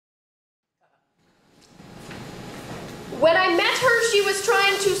When I met her, she was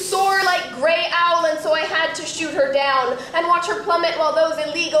trying to soar like gray owl, and so I had to shoot her down and watch her plummet while those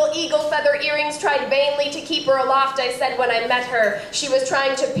illegal eagle feather earrings tried vainly to keep her aloft. I said when I met her, she was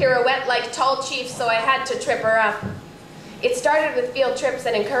trying to pirouette like tall chiefs, so I had to trip her up. It started with field trips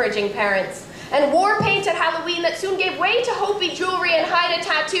and encouraging parents, and war paint at Halloween that soon gave way to Hopi jewelry and Haida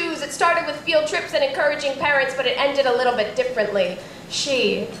tattoos. It started with field trips and encouraging parents, but it ended a little bit differently.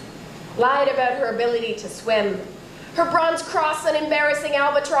 She lied about her ability to swim. Her bronze cross, an embarrassing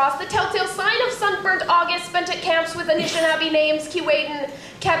albatross, the telltale sign of sunburnt August spent at camps with Anishinaabe names, Keewaydin,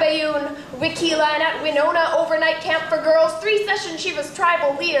 Kabayun, Wikila, and at Winona overnight camp for girls. 3 sessions she was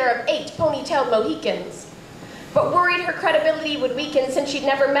tribal leader of 8 ponytailed Mohicans. But worried her credibility would weaken since she'd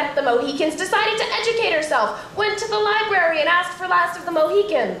never met the Mohicans, decided to educate herself, went to the library and asked for Last of the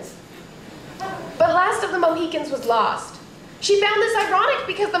Mohicans. But Last of the Mohicans was lost. She found this ironic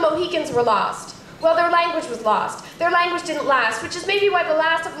because the Mohicans were lost. Well, their language was lost. Their language didn't last, which is maybe why the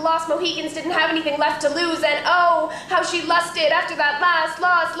last of the lost Mohicans didn't have anything left to lose, and oh, how she lusted after that last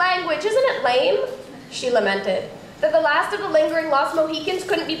lost language. Isn't it lame? She lamented. That the last of the lingering lost Mohicans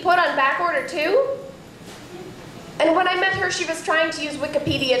couldn't be put on back order too? And when I met her, she was trying to use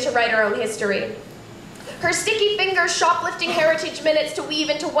Wikipedia to write her own history. Her sticky fingers shoplifting heritage minutes to weave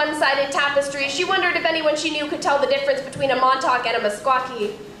into one-sided tapestry. She wondered if anyone she knew could tell the difference between a Montauk and a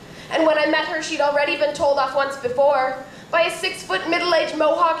Meskwaki. And when I met her, she'd already been told off once before. By a 6-foot middle-aged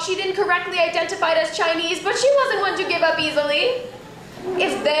Mohawk, she'd incorrectly identified as Chinese, but she wasn't one to give up easily.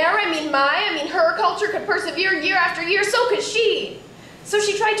 If their, her culture could persevere year after year, so could she. So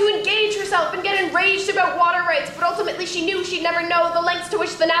she tried to engage herself and get enraged about water rights, but ultimately she knew she'd never know the lengths to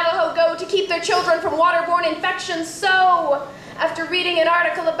which the Navajo go to keep their children from waterborne infections. So, after reading an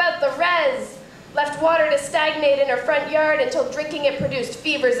article about the res, left water to stagnate in her front yard until drinking it produced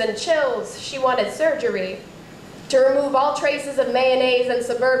fevers and chills. She wanted surgery to remove all traces of mayonnaise and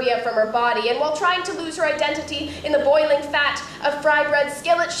suburbia from her body, and while trying to lose her identity in the boiling fat of fry bread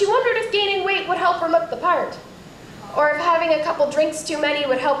skillets, she wondered if gaining weight would help her look the part, or if having a couple drinks too many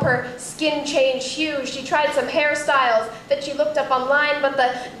would help her skin change hues. She tried some hairstyles that she looked up online, but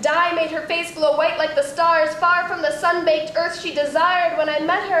the dye made her face glow white like the stars, far from the sun-baked earth she desired. When I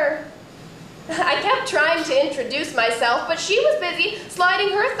met her, I kept trying to introduce myself, but she was busy sliding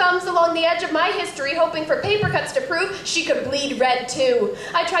her thumbs along the edge of my history, hoping for paper cuts to prove she could bleed red too.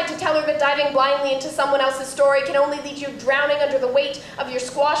 I tried to tell her that diving blindly into someone else's story can only lead you drowning under the weight of your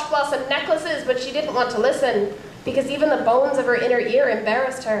squash blossom necklaces, but she didn't want to listen, because even the bones of her inner ear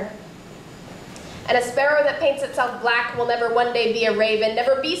embarrassed her. And a sparrow that paints itself black will never one day be a raven,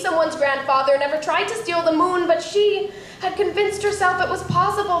 never be someone's grandfather, never try to steal the moon, but she had convinced herself it was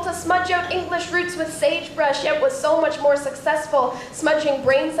possible to smudge out English roots with sagebrush, yet was so much more successful smudging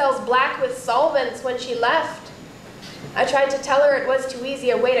brain cells black with solvents when she left. I tried to tell her it was too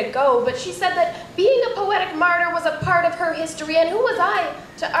easy a way to go, but she said that being a poetic martyr was a part of her history, and who was I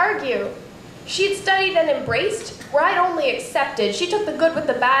to argue? She'd studied and embraced, where I'd only accepted. She took the good with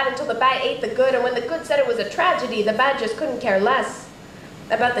the bad until the bad ate the good, and when the good said it was a tragedy, the bad just couldn't care less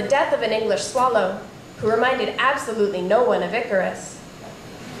about the death of an English swallow who reminded absolutely no one of Icarus.